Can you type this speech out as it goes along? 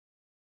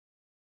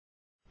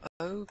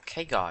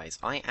Okay guys,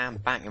 I am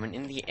back and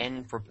in the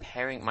end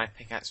repairing my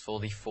pickaxe for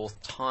the 4th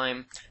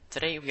time.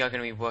 Today we are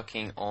going to be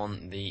working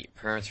on the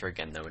perimeter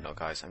again. No, we're not,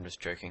 guys, I'm just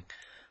joking.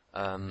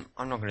 I'm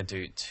not going to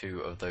do 2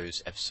 of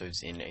those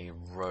episodes in a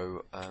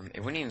row.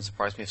 It wouldn't even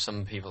surprise me if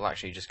some people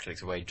actually just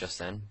clicked away just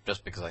then,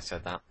 just because I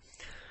said that.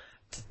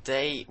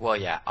 Today, well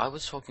yeah, I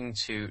was talking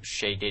to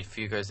Shaded. For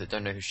you guys that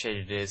don't know who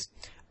Shaded is,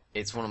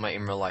 it's one of my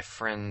in real life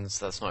friends.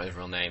 That's not his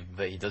real name,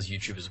 but he does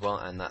YouTube as well,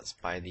 and that's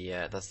by the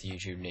that's the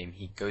YouTube name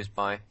he goes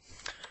by.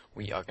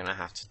 We are gonna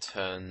have to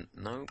turn.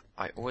 No,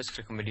 I always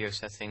click on video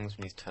settings.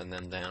 We need to turn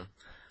them down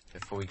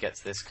before we get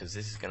to this, because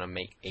this is gonna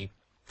make a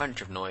bunch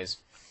of noise.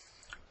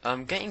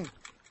 Getting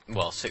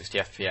 60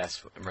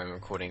 FPS when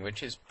recording,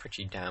 which is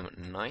pretty damn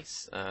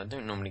nice. I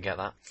don't normally get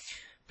that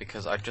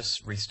because I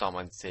just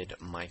restarted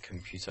my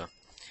computer,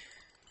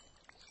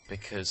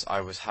 because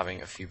I was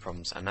having a few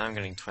problems, and now I'm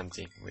getting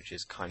 20, which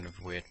is kind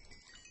of weird.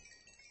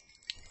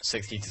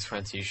 60 to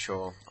 20,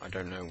 sure, I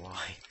don't know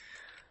why.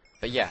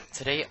 But yeah,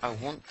 today I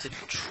want to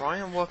try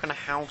and work on a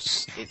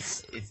house.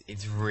 It's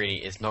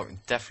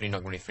definitely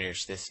not going to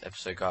finish this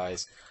episode,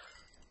 guys.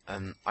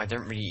 I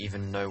don't really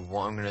even know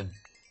what I'm going to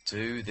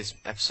do. This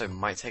episode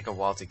might take a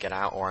while to get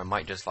out, or I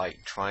might just like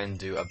try and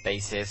do a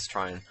basis,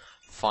 try and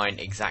find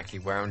exactly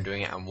where I'm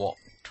doing it and what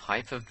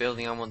type of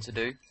building I want to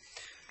do.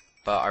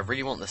 But I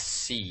really want the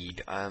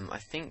seed. I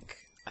think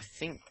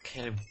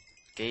Caleb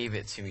gave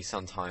it to me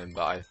sometime,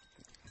 but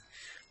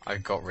I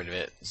got rid of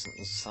it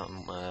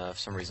for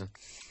some reason.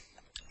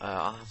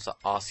 I'll have to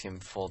ask him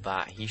for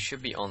that. He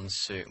should be on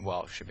soon.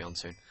 Well, should be on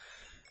soon.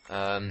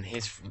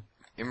 His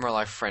in real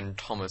life friend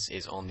Thomas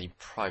is on the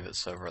private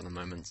server at the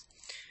moment.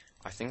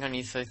 I think I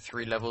need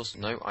 33 levels.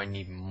 No, I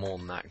need more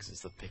than that because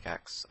it's the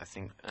pickaxe. I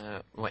think.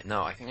 Wait,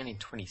 no, I think I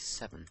need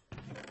 27.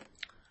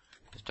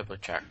 Just double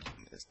check.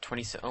 It's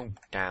 27. Oh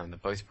damn, they're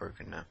both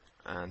broken now,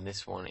 and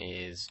this one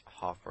is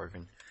half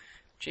broken.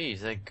 Jeez,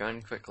 they're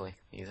going quickly,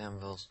 these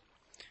anvils.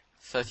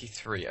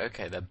 33.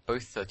 Okay, they're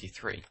both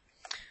 33.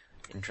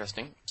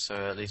 Interesting.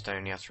 So at least I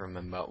only have to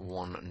remember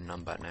one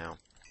number now.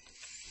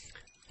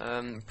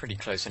 Pretty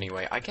close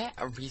anyway. I get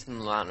a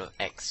reasonable amount of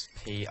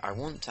XP. I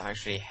want to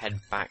actually head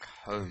back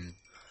home.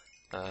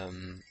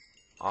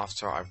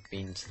 After I've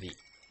been to the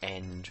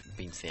end.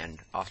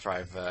 After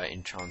I've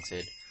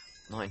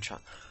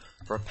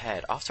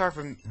repaired. After I've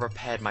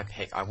repaired my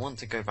pick, I want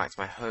to go back to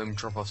my home,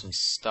 drop off some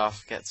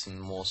stuff, get some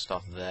more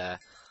stuff there,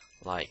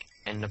 like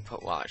ender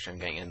pearl. Well, actually, I'm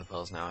getting ender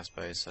pearls now, I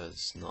suppose, so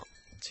it's not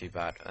too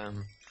bad.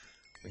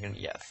 We're gonna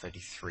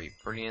 33,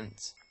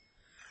 brilliant.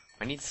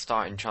 I need to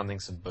start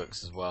enchanting some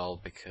books as well,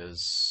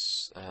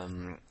 because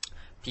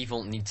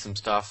people need some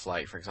stuff.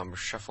 Like for example,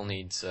 Shuffle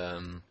needs.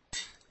 There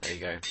you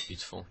go,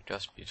 beautiful,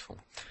 just beautiful.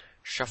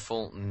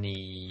 Shuffle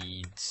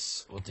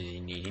needs. What did he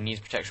need? He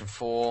needs protection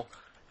 4.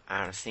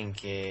 And I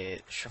think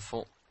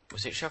Shuffle,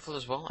 was it Shuffle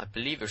as well? I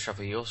believe it was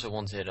Shuffle. He also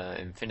wanted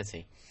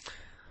Infinity.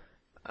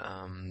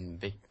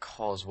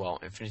 Because, well,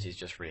 Infinity is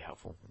just really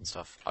helpful and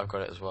stuff. I've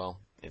got it as well.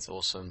 It's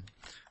awesome.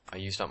 I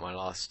used up my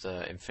last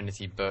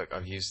Infinity book.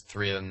 I've used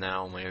 3 of them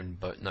now on my own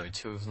bow. No,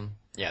 2 of them.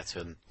 Yeah, 2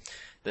 of them.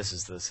 This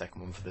is the second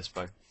one for this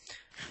bow.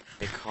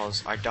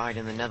 Because I died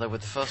in the nether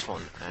with the first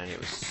one, and it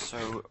was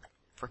so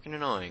freaking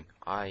annoying.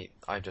 I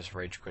just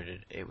rage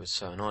quitted. It was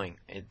so annoying.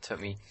 It took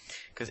me,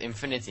 because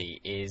Infinity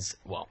is,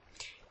 well,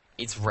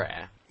 it's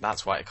rare.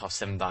 That's why it costs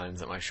 7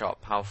 diamonds at my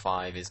shop. Power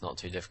 5 is not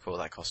too difficult.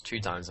 That costs 2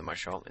 diamonds at my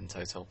shop in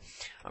total.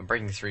 And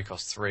Breaking 3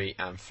 costs 3,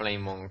 and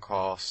Flame 1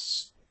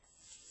 costs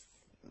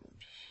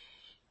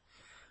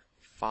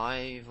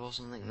 5 or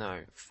something.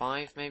 No,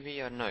 5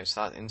 maybe. I don't know.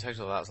 So that, in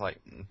total, that's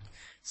like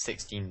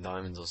 16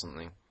 diamonds or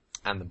something.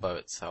 And the bow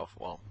itself.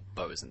 Well,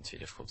 bow isn't too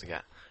difficult to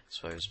get, I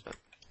suppose, but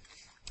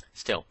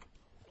still.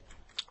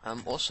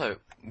 Also,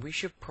 we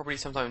should probably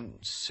sometime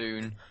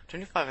soon. I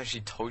don't know if I've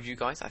actually told you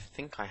guys. I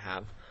think I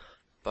have.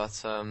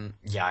 But,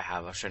 yeah, I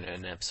have. I've shown it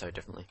in an episode,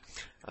 definitely.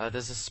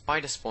 There's a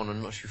spider spawner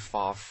not too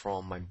far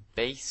from my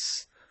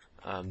base.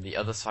 The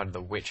other side of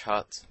the witch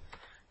hut.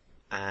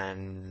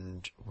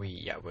 And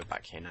we're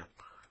back here now.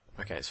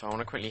 Okay, so I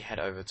want to quickly head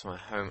over to my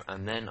home.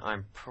 And then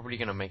I'm probably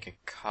going to make a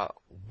cut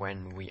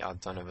when we are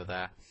done over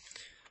there.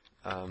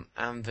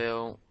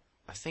 Anvil.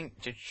 I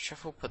think, did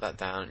Shuffle put that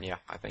down? Yeah,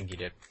 I think he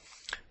did.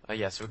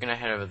 Yeah, so we're going to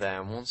head over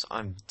there, and once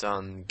I'm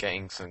done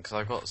getting some, because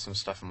I've got some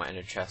stuff in my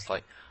inner chest,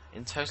 like,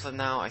 in total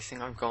now, I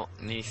think I've got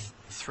nearly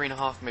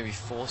 3.5, maybe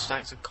 4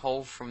 stacks of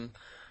coal from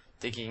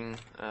digging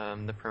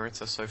the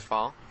perimeter so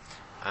far,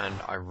 and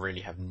I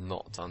really have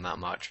not done that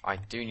much. I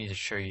do need to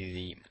show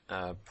you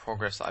the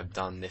progress that I've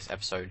done this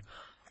episode.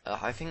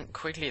 I think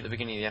quickly at the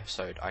beginning of the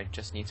episode, I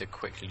just need to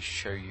quickly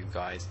show you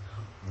guys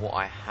what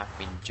I have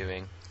been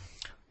doing.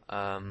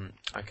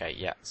 Okay,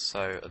 yeah,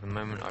 so at the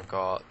moment I've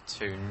got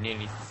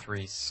nearly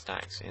 3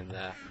 stacks in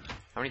there.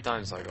 How many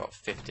diamonds have I got?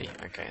 50.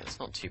 Okay, that's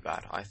not too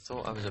bad. I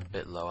thought I was a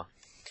bit lower.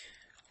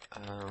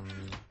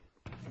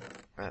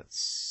 Let's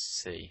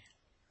see.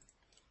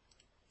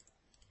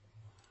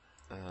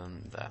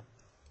 There.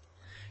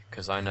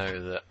 Because I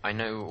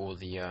know all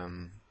the,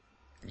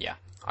 yeah,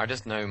 I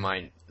just know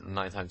my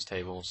 9 times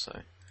table,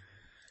 so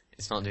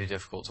it's not too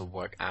difficult to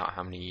work out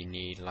how many you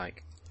need.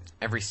 Like,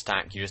 every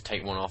stack you just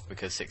take one off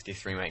because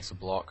 63 makes a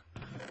block,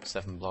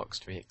 7 blocks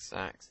to be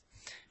exact.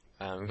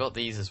 We've got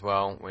these as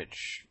well,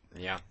 which,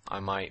 yeah, I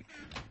might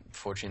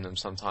fortune them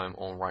sometime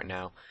or right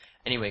now.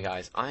 Anyway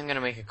guys, I'm going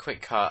to make a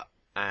quick cut,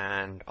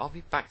 and I'll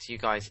be back to you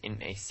guys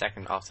in a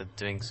second after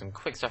doing some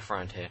quick stuff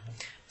around here.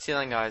 See you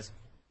then guys,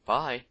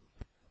 bye!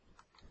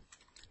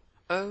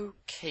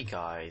 Okay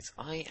guys,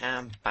 I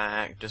am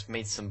back, just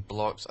made some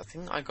blocks. I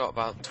think I got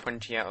about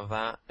 20 out of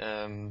that,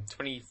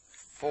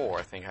 24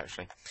 I think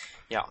actually.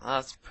 Yeah,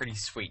 that's pretty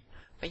sweet.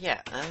 But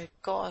yeah, I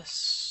got a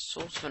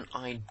sort of an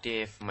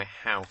idea for my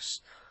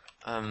house.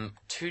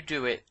 To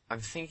do it,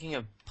 I'm thinking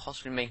of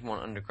possibly making one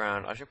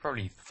underground. I should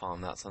probably farm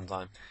that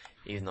sometime,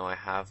 even though I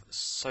have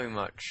so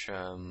much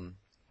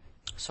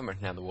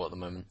nether wart at the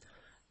moment.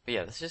 But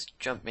yeah, let's just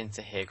jump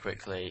into here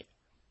quickly,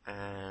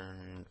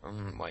 and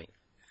wait,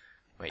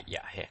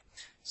 yeah, here.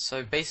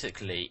 So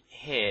basically,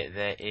 here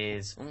there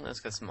is.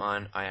 Let's get some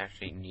iron. I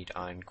actually need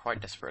iron quite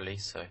desperately,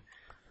 so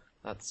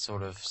that's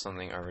sort of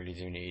something I really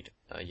do need.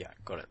 Yeah,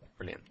 got it,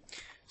 brilliant.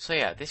 So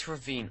yeah, this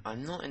ravine,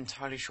 I'm not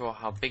entirely sure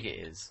how big it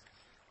is.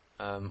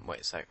 Wait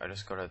a sec, I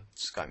just got a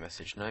Skype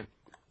message, no?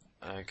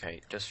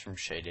 Okay, just from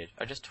Shaded.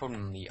 I just told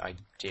him the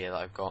idea that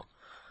I've got,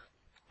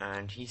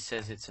 and he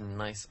says it's a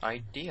nice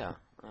idea.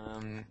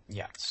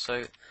 Yeah,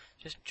 so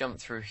just jump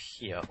through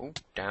here. Oh,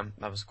 damn,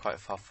 that was quite a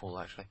far fall,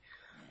 actually.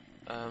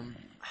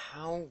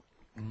 How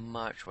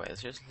much? Wait,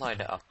 let's just light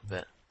it up a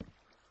bit.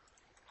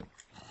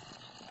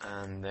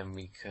 And then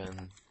we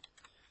can...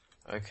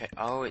 Okay,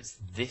 oh, it's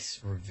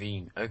this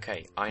ravine.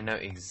 Okay, I know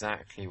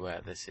exactly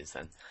where this is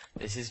then.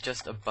 This is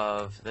just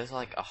above, there's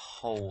like a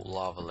whole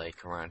lava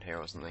lake around here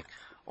or something.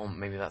 Or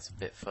maybe that's a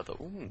bit further.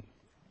 Ooh.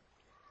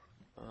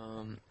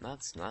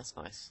 That's nice.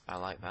 I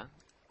like that.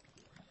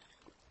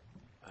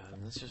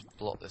 Let's just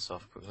block this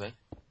off quickly.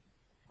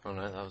 Oh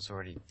no, that was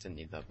already, didn't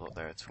need that block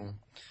there at all.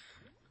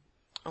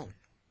 Oh.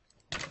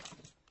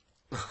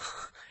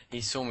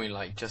 He saw me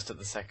like just at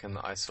the second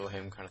that I saw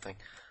him, kind of thing.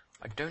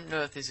 I don't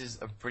know if this is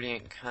a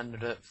brilliant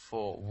candidate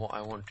for what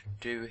I want to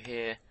do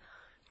here.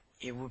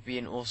 It would be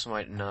an awesome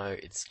idea. No,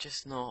 it's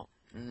just not.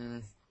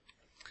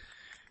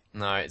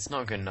 No, it's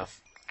not good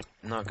enough.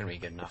 Not going to be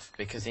good enough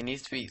because it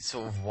needs to be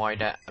sort of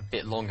wider, a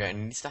bit longer, and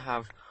it needs to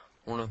have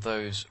one of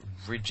those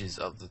ridges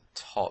at the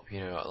top. You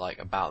know, like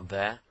about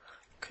there,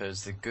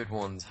 because the good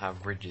ones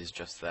have ridges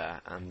just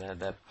there, and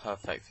they're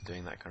perfect for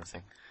doing that kind of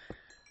thing.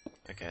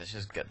 Okay, let's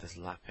just get this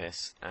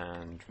lapis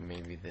and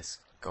maybe this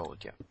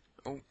gold. Yeah.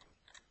 Oh.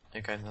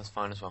 Okay, that's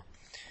fine as well.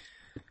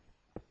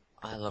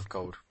 I love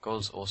gold.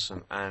 Gold's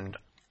awesome, and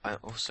I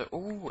also...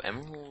 Ooh,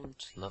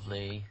 emeralds,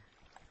 lovely.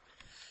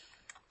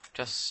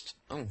 Just...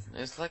 Oh,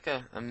 it's like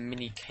a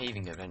mini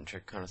caving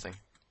adventure kind of thing.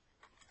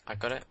 I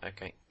got it?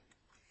 Okay.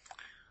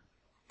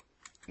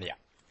 Yeah.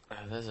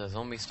 There's a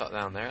zombie stuck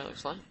down there, it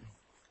looks like.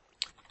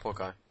 Poor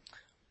guy.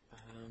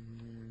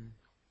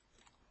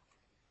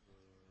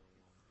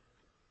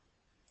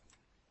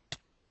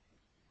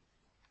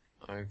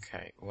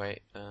 Okay,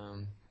 wait,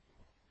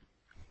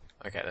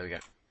 okay, there we go.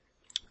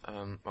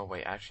 Oh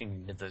wait, I actually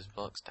needed those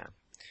blocks down.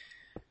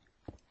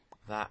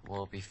 That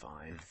will be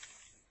fine.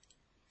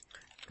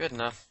 Good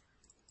enough.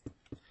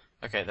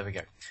 Okay, there we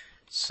go.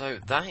 So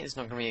that is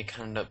not going to be a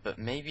candidate, but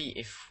maybe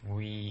if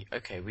we...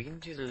 Okay, we can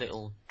do the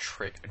little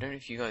trick. I don't know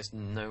if you guys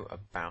know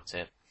about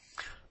it,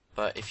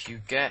 but if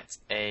you get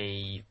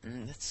a...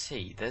 let's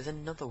see, there's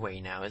another way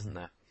now, isn't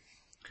there?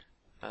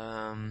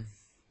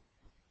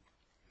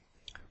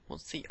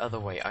 What's the other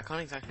way? I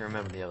can't exactly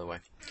remember the other way,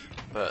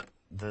 but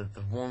the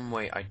one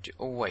way I do...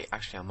 Oh wait,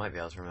 actually I might be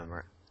able to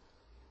remember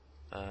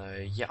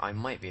it. Yeah, I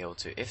might be able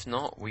to. If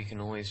not, we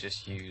can always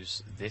just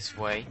use this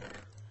way,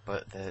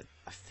 but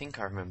I think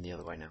I remember the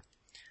other way now.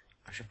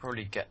 I should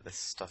probably get this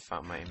stuff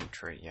out of my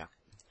inventory, yeah.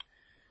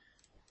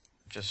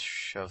 Just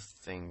shove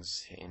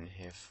things in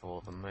here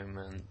for the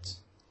moment.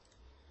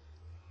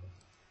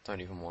 Don't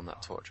even want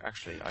that torch.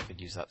 Actually, I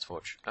could use that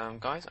torch.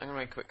 Guys, I'm going to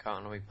make a quick cut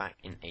and I'll be back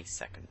in a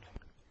second.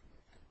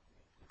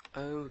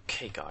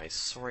 Okay guys,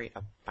 sorry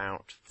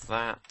about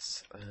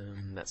that.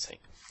 Let's see.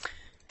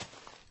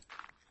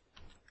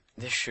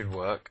 This should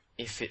work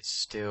if it's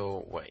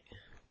still... Wait.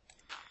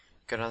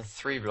 Go down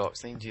 3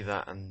 blocks, then you do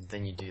that, and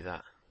then you do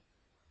that.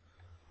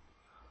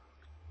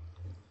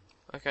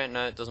 Okay,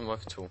 no, it doesn't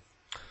work at all.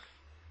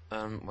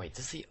 Wait,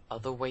 does the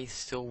other way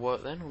still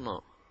work then, or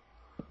not?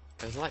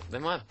 There's like, they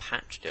might have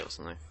patched it or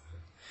something.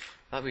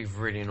 That'd be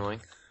really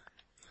annoying.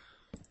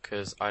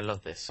 Because I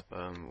love this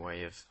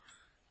way of...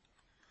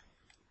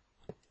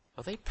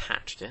 Have they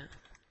patched it?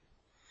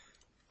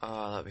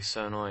 Oh, that'd be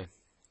so annoying.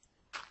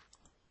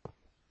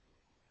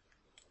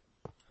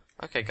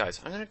 Okay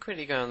guys, I'm going to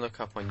quickly go and look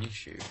up on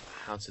YouTube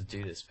how to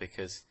do this,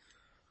 because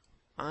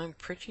I'm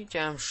pretty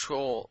damn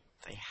sure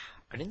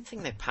I didn't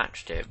think they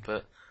patched it,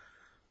 but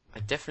I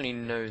definitely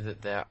know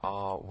that there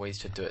are ways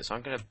to do it. So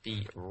I'm going to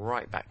be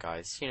right back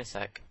guys. See you in a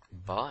sec.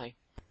 Bye.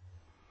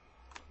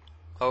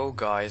 Oh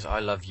guys, I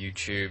love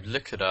YouTube.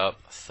 Look it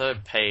up.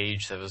 3rd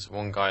page, there was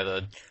one guy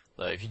that,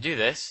 look, if you do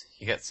this,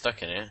 you get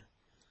stuck in it.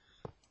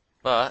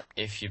 But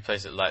if you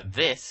place it like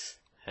this,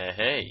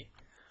 hey,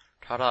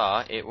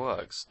 ta-da, it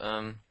works.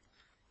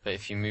 But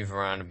if you move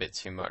around a bit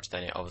too much,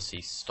 then it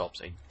obviously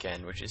stops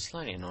again, which is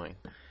slightly annoying.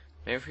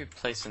 Maybe if we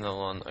place another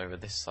one over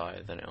this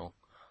side, then it'll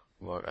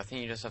work. I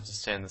think you just have to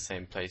stay in the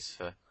same place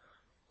for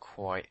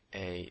quite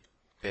a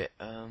bit.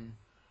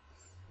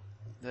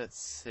 Let's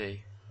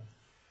see.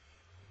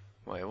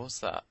 Wait, what's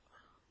that?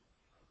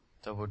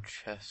 Double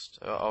chest.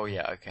 Oh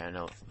yeah, okay, I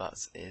know what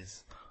that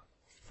is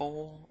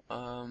for.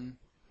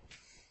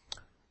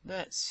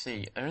 Let's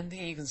see. I don't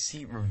think you can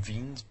see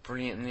ravines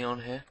brilliantly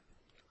on here.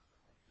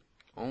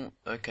 Oh,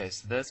 okay,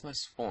 so there's my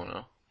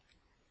spawner.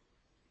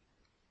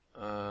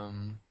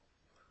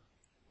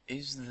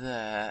 Is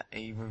there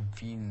a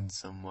ravine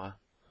somewhere?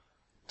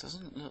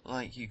 Doesn't look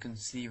like you can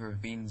see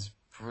ravines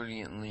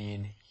brilliantly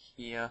in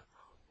here,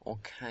 or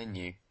can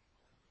you?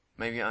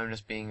 Maybe I'm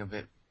just being a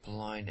bit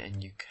blind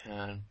and you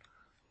can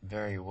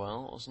very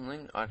well or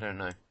something, I don't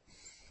know.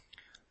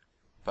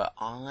 But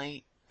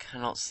I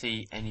cannot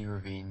see any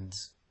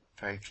ravines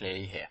very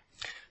clearly here.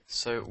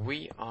 So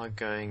we are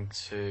going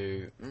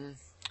to...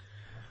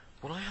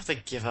 would I have to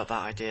give up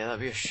that idea? That'd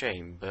be a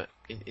shame, but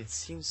it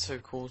seems so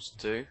cool to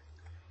do.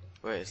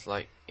 Where it's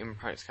like, in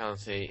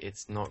practicality,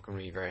 it's not going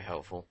to be very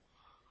helpful.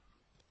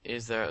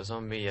 Is there a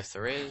zombie? Yes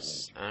there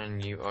is,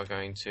 and you are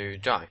going to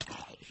die.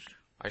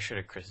 I should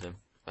have critted him,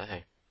 but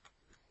hey.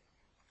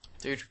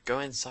 Dude, go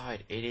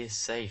inside, it is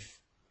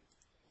safe.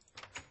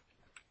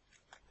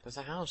 There's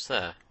a house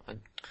there. I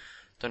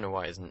don't know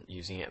why it isn't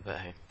using it, but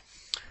hey.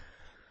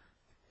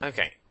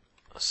 Okay,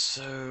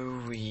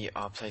 so we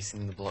are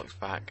placing the blocks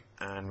back,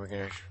 and we're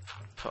going to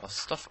put our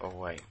stuff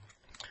away.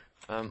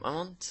 I'm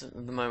on to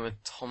the moment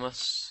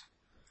Thomas.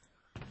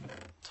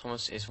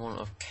 Thomas is one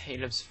of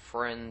Caleb's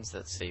friends.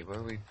 Let's see, where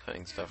are we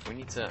putting stuff? We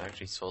need to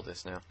actually sort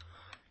this now.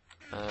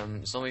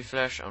 Zombie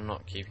flesh, I'm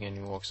not keeping any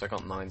more because I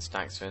got 9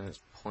 stacks in. It's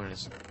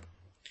pointless.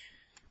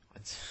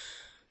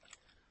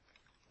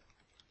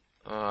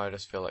 Oh, I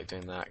just feel like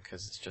doing that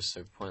because it's just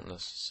so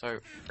pointless. So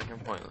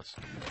freaking pointless.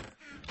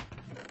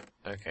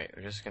 Okay,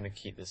 we're just going to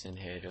keep this in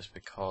here just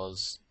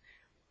because.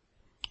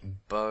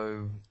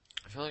 Bow.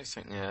 I feel like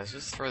something. Yeah, let's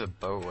just throw the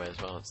bow away as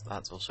well.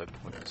 That's also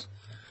pointless.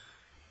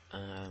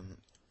 And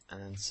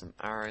then some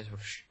arrows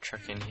we'll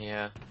chuck in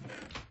here.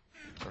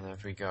 And then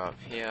if we go up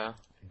here,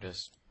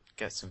 just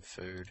get some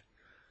food.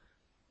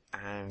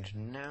 And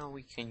now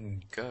we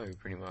can go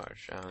pretty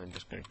much. I'm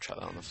just going to chuck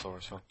that on the floor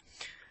as well.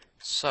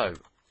 So,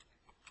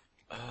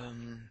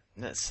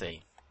 let's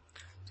see.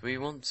 Do we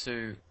want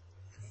to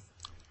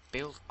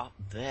build up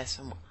there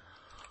somewhere?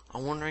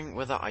 I'm wondering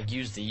whether I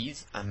use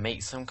these and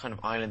make some kind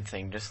of island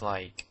thing, just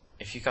like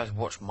if you guys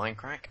watch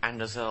Minecraft,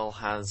 Anderzel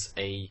has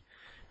a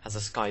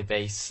sky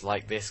base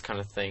like this kind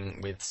of thing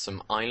with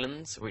some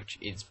islands, which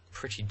is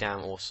pretty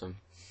damn awesome.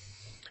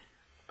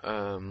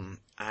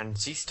 And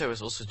Zisto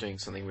is also doing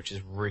something which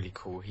is really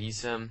cool.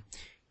 He's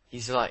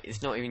like,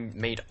 it's not even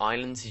made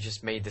islands, he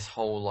just made this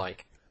whole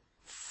like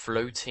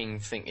floating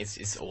thing.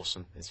 It's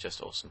awesome. It's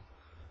just awesome.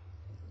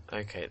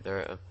 Okay,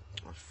 there are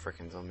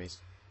frickin' zombies.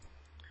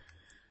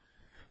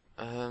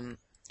 You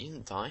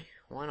didn't die.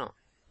 Why not?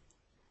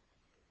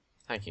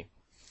 Thank you.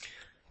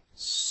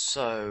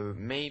 So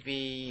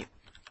maybe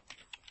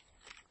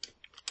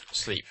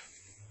sleep.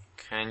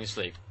 Can you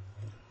sleep?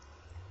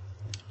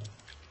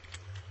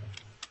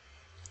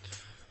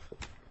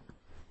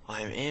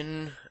 I'm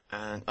in,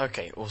 and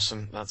okay,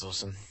 awesome. That's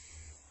awesome.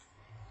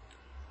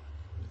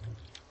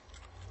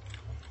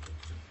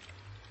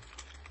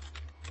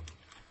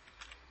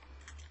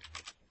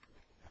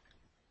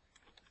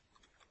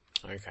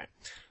 Okay,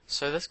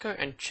 so let's go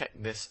and check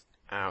this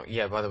out.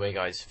 Yeah, by the way,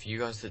 guys, for you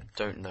guys that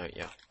don't know,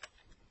 yeah.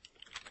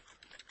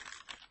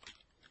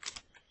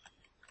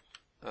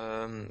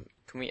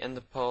 Can we end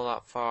the poll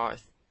that far? I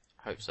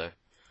hope so.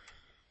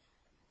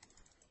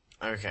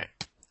 Okay,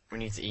 we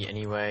need to eat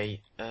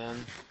anyway.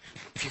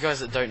 If you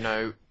guys that don't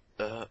know,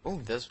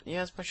 oh, there's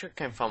my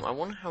sugarcane farm. I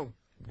wonder how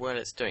well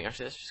it's doing.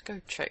 Actually, let's just go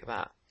check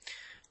that.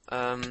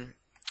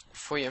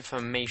 For your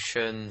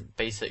information,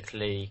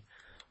 basically,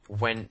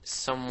 when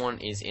someone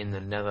is in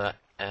the nether,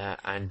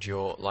 and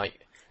you're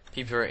like,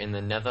 people are in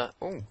the nether.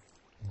 Oh,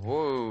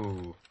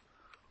 whoa,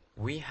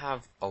 we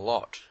have a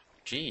lot.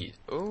 Jeez,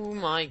 oh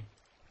my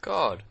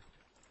god.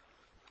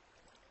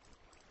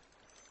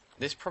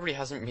 This probably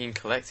hasn't been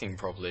collecting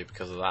properly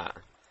because of that.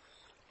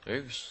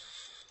 Oops.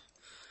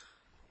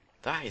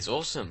 That is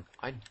awesome.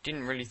 I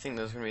didn't really think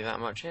there was going to be that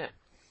much here.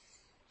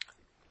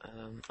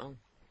 Oh,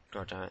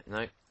 god damn it.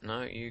 No,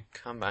 no, you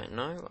come back.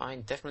 No, I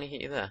definitely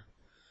hit you there.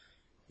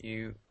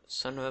 You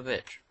son of a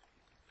bitch.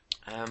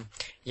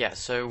 Yeah,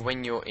 so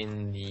when you're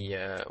in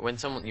the,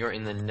 you're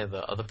in the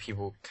nether, other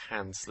people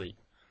can sleep.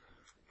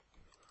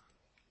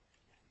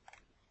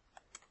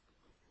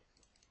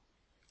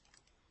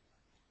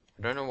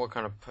 I don't know what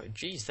kind of...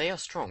 Jeez, they are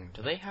strong.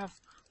 Do they have...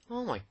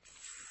 Oh my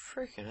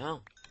freaking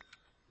hell.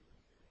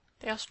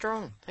 They are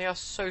strong. They are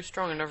so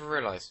strong, I never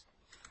realised.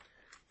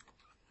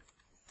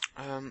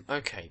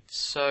 Okay,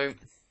 so...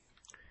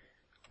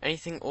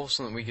 anything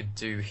awesome that we could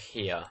do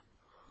here?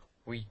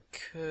 We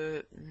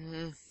could...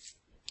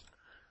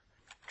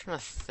 trying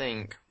to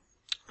think.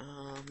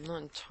 I'm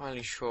not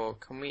entirely sure.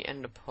 Can we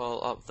end a pearl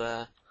up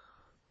there?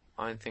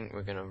 I don't think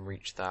we're gonna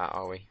reach that,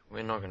 are we?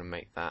 We're not gonna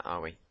make that,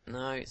 are we?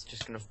 No, it's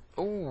just gonna.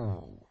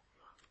 Ooh,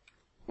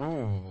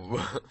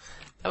 ooh,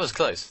 that was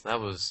close. That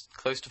was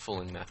close to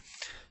falling there.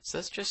 So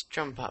let's just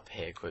jump up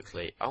here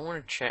quickly. I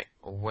want to check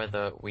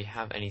whether we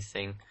have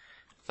anything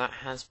that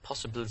has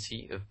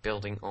possibility of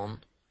building on.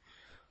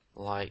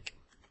 Like,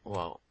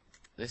 well,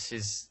 this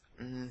is.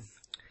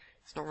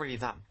 It's not really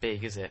that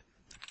big, is it?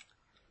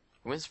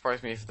 It wouldn't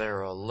surprise me if there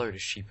are a load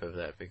of sheep over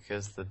there,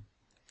 because the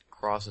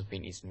grass has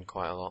been eaten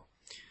quite a lot.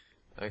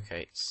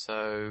 Okay,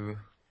 so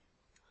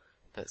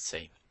let's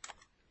see.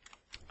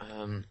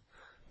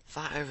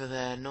 That over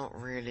there, not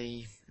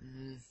really.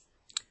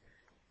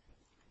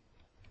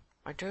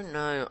 I don't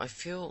know. I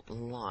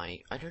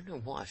don't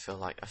know what I feel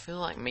like. I feel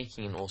like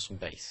making an awesome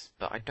base,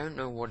 but I don't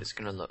know what it's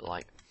gonna look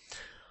like.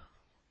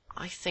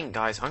 I think,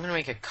 guys, I'm gonna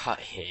make a cut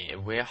here.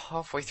 We're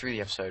halfway through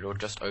the episode, or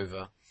just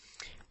over.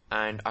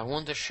 And I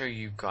want to show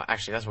you guys.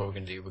 Actually, that's what we're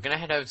going to do. We're going to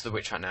head over to the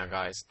witch hut now,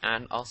 guys.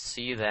 And I'll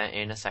see you there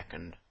in a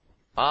second.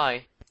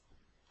 Bye.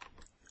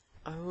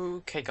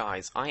 Okay,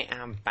 guys. I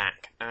am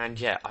back. And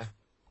yeah, I've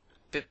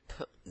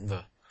put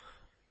the.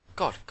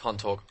 God, can't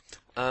talk.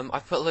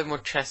 I've put a little more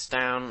chests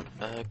down.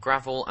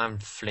 Gravel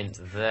and flint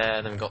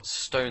there. Then we've got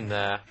stone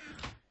there.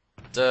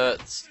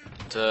 Dirt,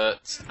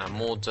 and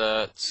more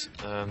dirt.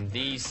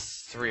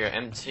 These three are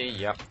empty.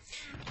 Yep.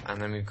 And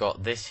then we've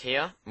got this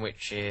here,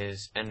 which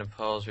is ender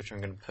pearls, which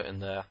I'm going to put in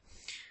there.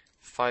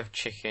 5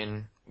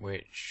 chicken,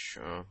 which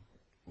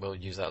we'll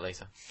use that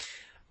later.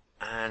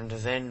 And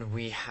then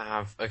we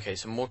have, okay,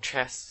 some more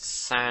chests,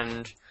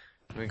 sand.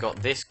 We've got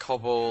this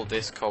cobble,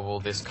 this cobble,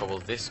 this cobble,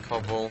 this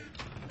cobble.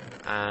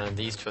 And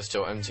these two are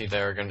still empty.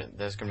 There's going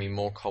to be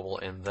more cobble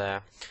in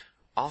there.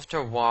 After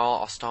a while,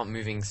 I'll start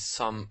moving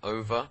some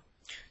over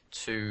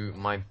to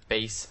my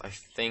base, I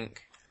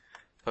think.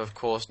 But of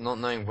course, not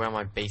knowing where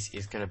my base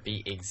is going to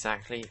be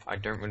exactly, I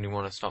don't really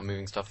want to start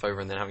moving stuff over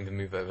and then having to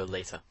move over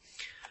later.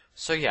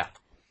 So yeah,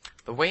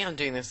 the way I'm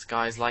doing this,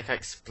 guys, like I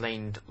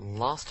explained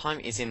last time,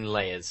 is in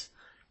layers.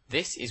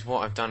 This is what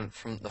I've done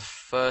from the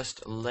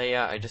first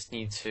layer. I just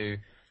need to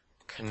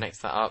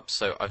connect that up.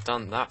 So I've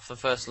done that for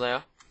the first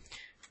layer.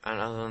 And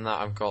other than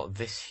that, I've got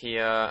this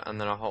here, and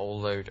then a whole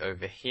load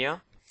over here.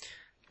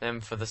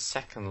 Then for the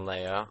second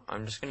layer,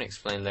 I'm just going to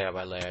explain layer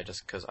by layer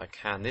just because I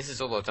can. This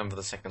is all I've done for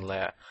the second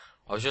layer.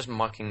 I was just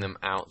marking them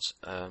out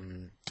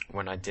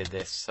when I did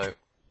this, so.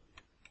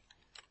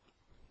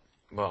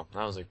 Well,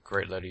 that was a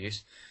great load of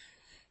use.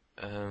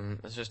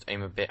 Let's just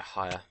aim a bit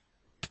higher.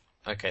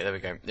 Okay, there we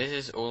go. This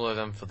is all I've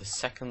done for the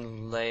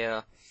second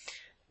layer.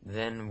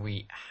 Then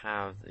we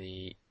have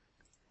the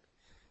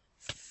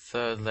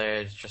third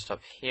layer just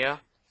up here.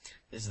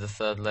 This is the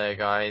third layer,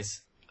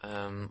 guys.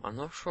 I'm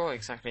not sure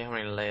exactly how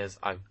many layers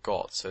I've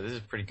got, so this is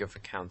pretty good for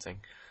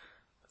counting.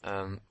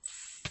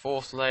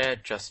 Fourth layer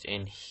just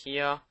in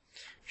here.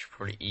 Should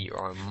probably eat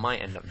or I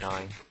might end up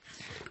dying.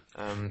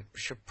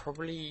 Should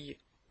probably,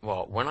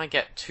 well, when I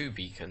get 2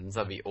 beacons,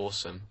 that'd be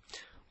awesome.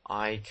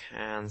 I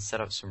can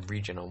set up some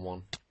regen on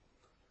one.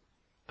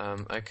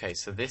 Okay,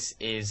 so this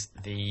is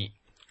the,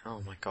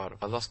 oh my god,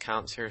 have I lost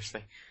count,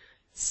 seriously?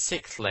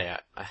 6th layer,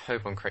 I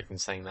hope I'm correct in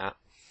saying that.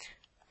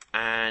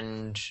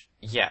 And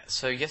yeah,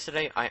 so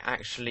yesterday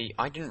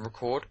I didn't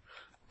record,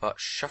 but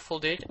Shuffle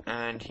did,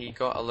 and he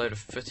got a load of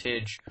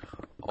footage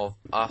of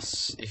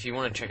us. If you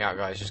want to check out,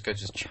 guys, just go to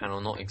his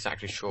channel. Not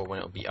exactly sure when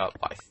it'll be up,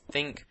 but I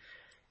think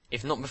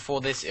if not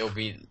before this, it'll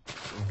be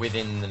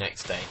within the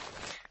next day.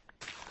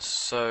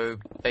 So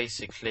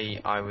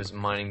basically, I was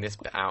mining this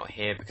bit out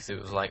here because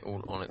it was like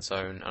all on its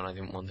own, and I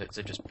didn't want it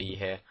to just be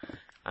here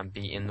and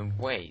be in the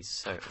way.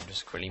 So I'm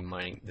just quickly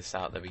mining this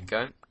out. There we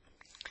go.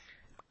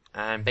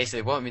 And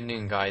basically, what I've been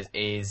doing, guys,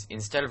 is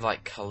instead of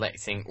like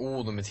collecting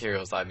all the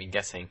materials that I've been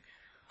getting,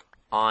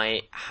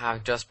 I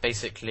have just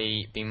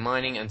basically been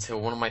mining until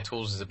one of my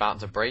tools is about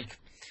to break,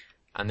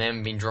 and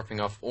then been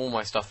dropping off all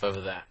my stuff over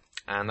there.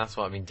 And that's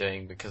what I've been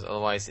doing, because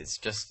otherwise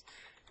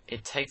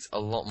it takes a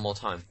lot more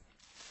time.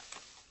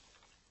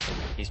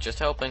 He's just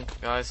helping,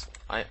 guys.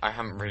 I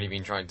haven't really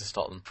been trying to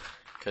stop them,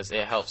 because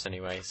it helps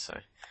anyway, so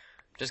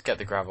just get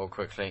the gravel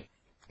quickly,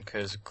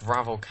 because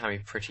gravel can be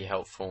pretty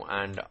helpful,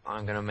 and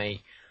I'm going to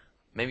make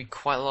maybe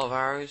quite a lot of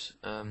arrows.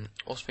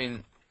 Also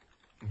been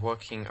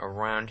working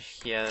around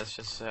here. Let's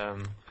just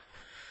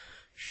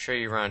show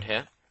you around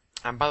here.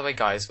 And by the way,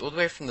 guys, all the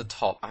way from the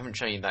top, I haven't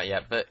shown you that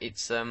yet, but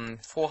it's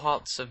 4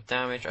 hearts of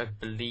damage, I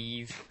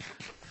believe,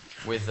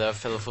 with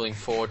Feather Falling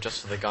 4,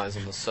 just for the guys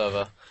on the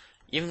server.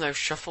 Even though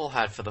Shuffle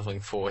had Feather Falling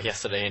 4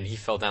 yesterday, and he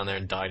fell down there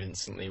and died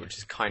instantly, which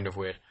is kind of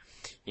weird.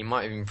 He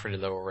might have been pretty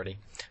low already.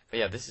 But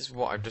yeah, this is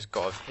what I've just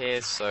got of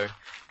here, so I'm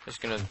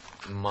just going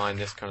to mine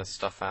this kind of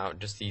stuff out,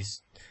 just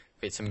these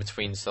bits in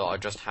between, so I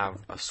just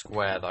have a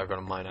square that I've got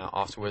to mine out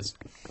afterwards,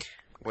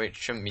 which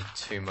shouldn't be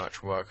too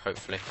much work,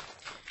 hopefully.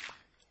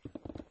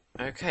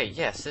 Okay,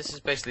 yes, this is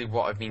basically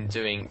what I've been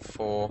doing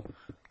for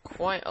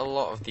quite a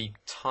lot of the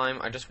time.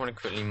 I just want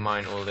to quickly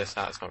mine all this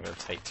out. It's not going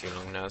to take too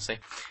long now, see?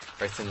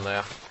 Very thin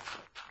layer.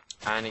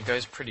 and it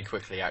goes pretty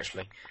quickly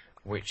actually,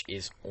 which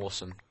is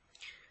awesome.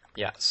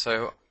 Yeah,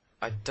 so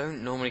I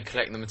don't normally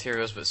collect the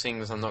materials, but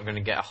seeing as I'm not going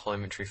to get a whole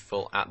inventory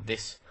full at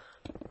this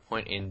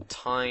point in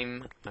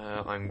time,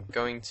 I'm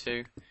going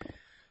to,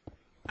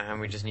 and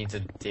we just need to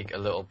dig a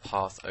little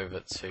path over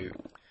to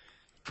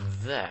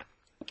there.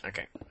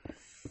 Okay,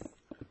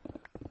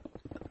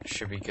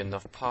 should be good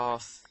enough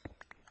path,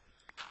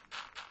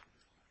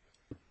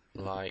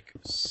 like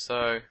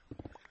so.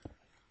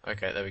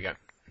 Okay, there we go.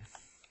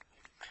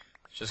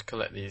 Just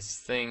collect these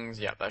things.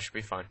 Yeah, that should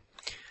be fine.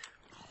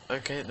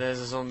 Okay, there's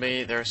a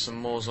zombie. There are some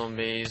more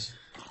zombies.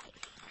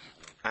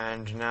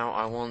 And now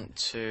I want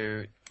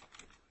to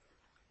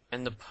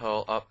end the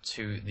pearl up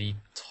to the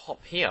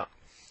top here,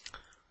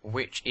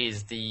 which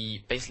is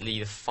basically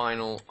the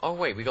final. Oh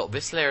wait, we got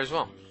this layer as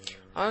well.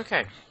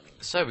 Okay,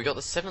 so we got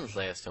the 7th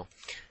layer still.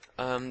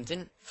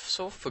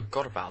 Sort of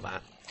forgot about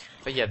that.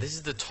 But yeah, this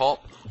is the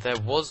top. There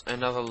was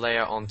another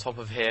layer on top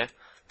of here,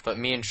 but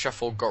me and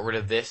Shuffle got rid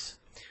of this.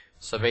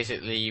 So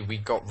basically, we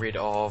got rid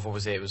of, what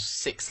was it? It was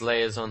 6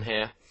 layers on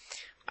here.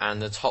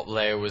 And the top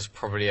layer was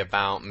probably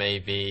about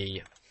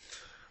maybe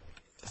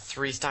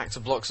 3 stacks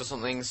of blocks or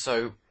something,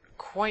 so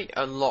quite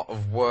a lot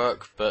of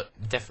work, but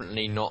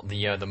definitely not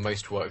the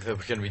most work that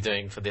we're going to be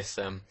doing for this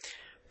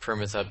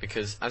perimeter,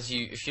 because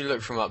if you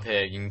look from up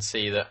here, you can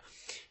see that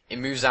it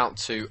moves out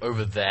to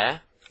over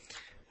there,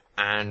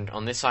 and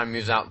on this side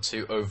moves out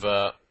to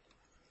over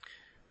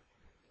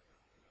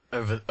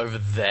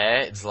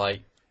there. It's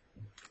like,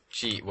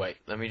 gee, wait,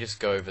 let me just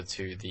go over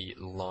to the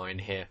line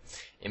here.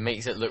 It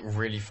makes it look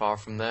really far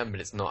from there, but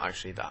it's not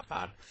actually that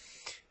bad.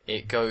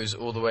 It goes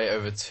all the way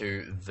over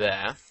to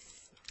there,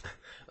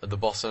 at the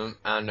bottom,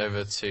 and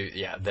over to,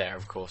 yeah, there,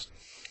 of course.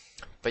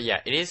 But yeah,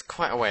 it is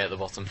quite a way at the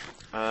bottom.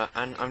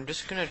 And I'm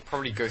just going to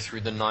probably go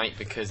through the night,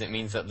 because it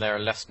means that there are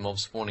less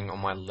mobs spawning on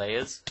my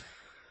layers.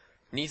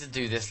 Need to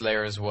do this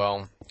layer as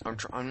well.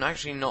 I'm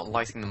actually not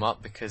lighting them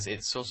up, because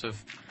it's sort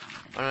of,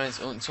 I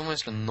don't know, it's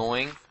almost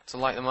annoying to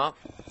light them up,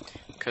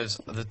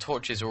 because the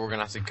torches are all going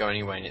to have to go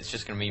anyway, and it's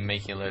just going to be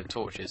making a load of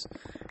torches,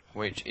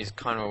 which is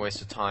kind of a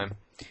waste of time.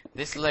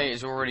 This layer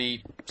is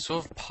already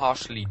sort of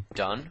partially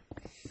done.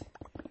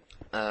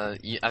 As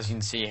you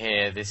can see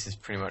here, this is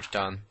pretty much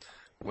done,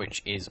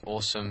 which is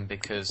awesome,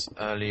 because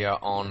earlier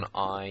on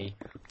I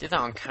did that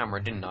on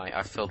camera, didn't I?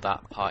 I filled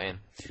that part in.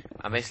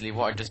 And basically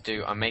what I just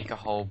do, I make a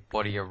whole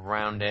body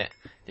around it.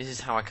 This is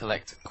how I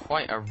collect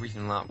quite a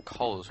reasonable amount of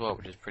coal as well,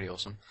 which is pretty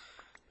awesome.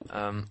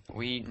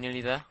 We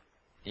nearly there?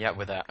 Yeah,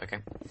 we're there, okay.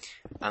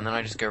 And then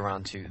I just go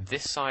around to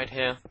this side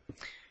here,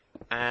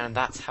 and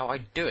that's how I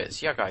do it.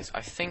 So yeah, guys,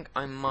 I think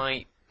I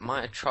might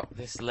have chopped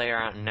this layer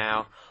out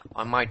now.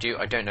 I might do,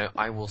 I don't know,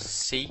 I will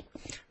see.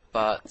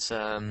 But,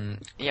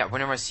 yeah,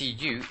 whenever I see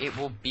you, it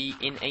will be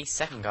in a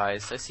second,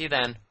 guys. So see you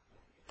then.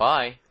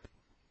 Bye.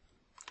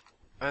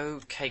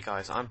 Okay,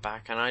 guys, I'm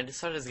back, and I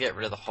decided to get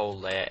rid of the whole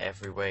layer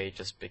every way,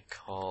 just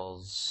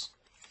because,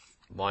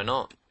 why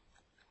not?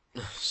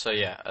 So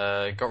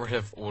yeah, got rid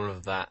of all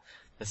of that.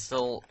 There's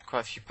still quite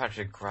a few patches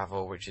of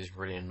gravel, which is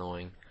really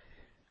annoying.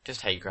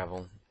 Just hate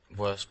gravel.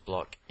 Worst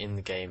block in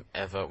the game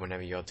ever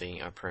whenever you're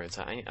doing a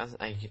perimeter.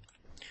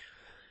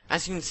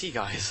 As you can see,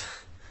 guys.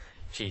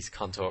 Jeez,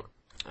 can't talk.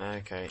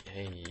 Okay,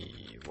 hey,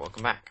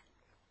 welcome back.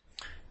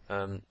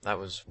 That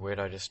was weird,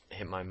 I just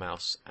hit my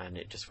mouse and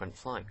it just went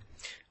flying.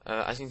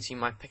 As you can see,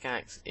 my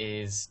pickaxe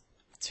is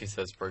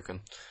 2/3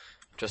 broken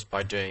just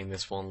by doing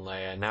this one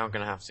layer. Now I'm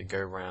going to have to go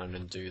around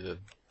and do the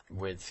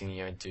weird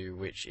thingy I do,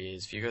 which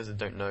is, for you guys that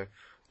don't know,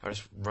 I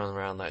just run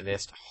around like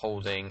this,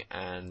 holding,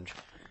 and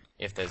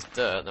if there's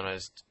dirt, then I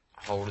just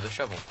hold the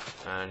shovel,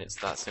 and it's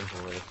that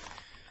simple, really.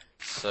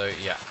 So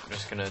yeah, I'm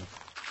just gonna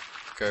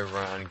go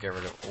around and get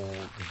rid of all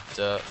the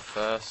dirt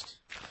first,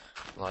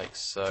 like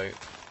so,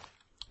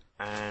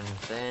 and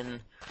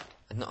then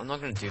I'm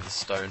not gonna do the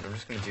stone. I'm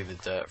just gonna do the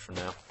dirt for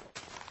now,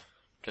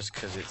 just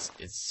because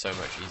it's so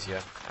much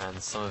easier.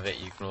 And some of it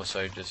you can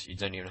also just, you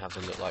don't even have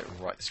to look like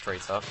right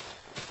straight up.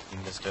 You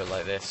can just do it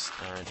like this,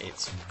 and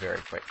it's very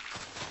quick,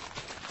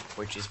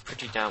 which is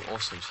pretty damn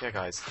awesome. So yeah,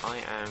 guys, I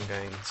am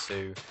going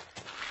to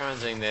carry on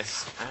doing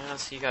this, and I'll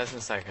see you guys in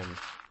a second.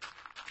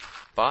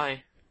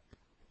 Bye.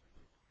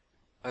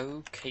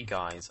 Okay,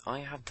 guys, I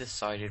have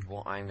decided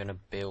what I'm going to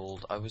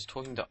build. I was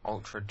talking to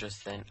Ultra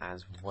just then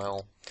as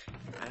well,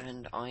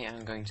 and I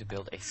am going to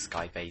build a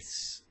sky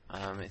base.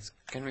 It's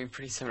going to be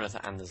pretty similar to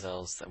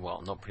Anderzel's,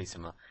 well, not pretty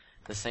similar,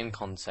 the same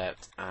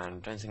concept,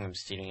 and don't think I'm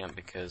stealing it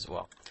because,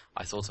 well,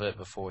 I thought of it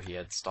before he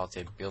had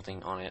started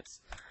building on it.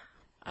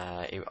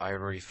 I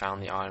already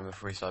found the island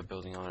before he started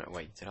building on it.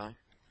 Wait, did I?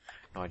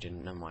 No, I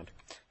didn't, never mind.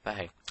 But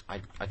hey, I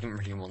didn't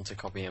really want to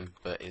copy him,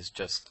 but it's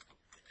just,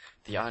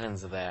 the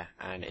islands are there,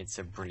 and it's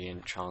a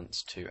brilliant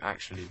chance to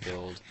actually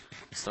build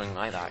something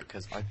like that,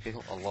 because I've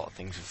built a lot of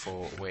things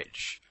before,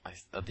 which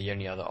are the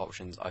only other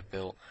options. I've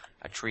built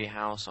a tree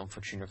house on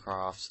Fortuna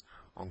Crafts,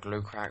 on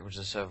Glowcrack, which is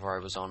a server I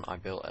was on. I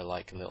built a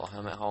little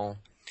hermit hole.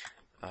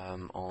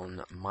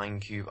 On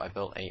Minecube, I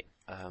built a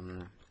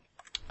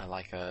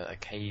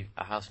cave,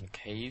 a house in a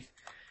cave.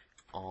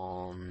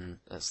 on,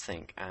 let's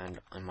think, and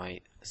on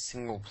my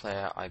single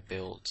player I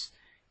built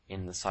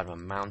in the side of a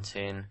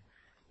mountain,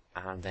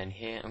 and then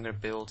here I'm going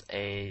to build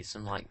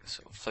some like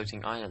sort of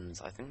floating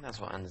islands. I think that's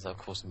what Anders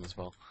calls them as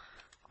well.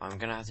 I'm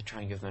going to have to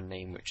try and give them a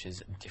name which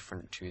is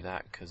different to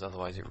that, because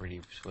otherwise it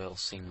really will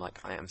seem like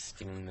I am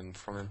stealing them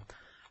from him.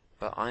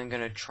 But I'm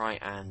going to try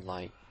and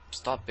like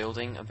start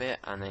building a bit,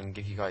 and then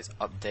give you guys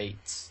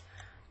updates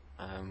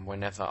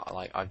whenever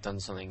like I've done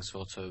something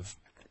sort of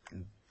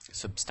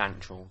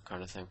substantial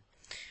kind of thing.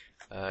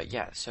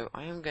 Yeah, so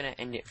I am going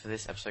to end it for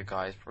this episode,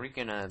 guys. Probably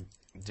going to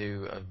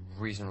do a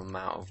reasonable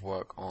amount of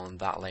work on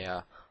that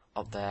layer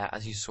up there.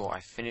 As you saw, I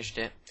finished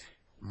it.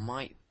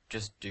 Might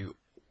just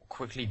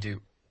quickly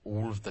do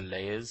all of the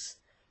layers,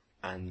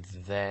 and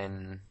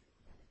then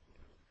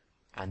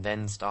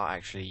start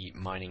actually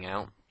mining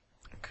out,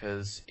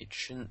 because it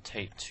shouldn't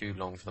take too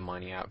long for the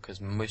mining out, because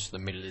most of the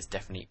middle is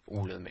definitely,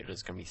 all of the middle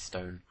is going to be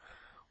stone,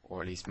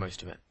 or at least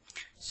most of it,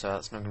 so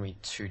that's not going to be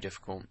too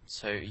difficult.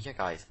 So yeah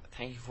guys,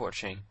 thank you for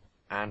watching,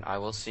 and I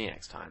will see you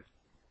next time.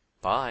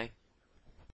 Bye.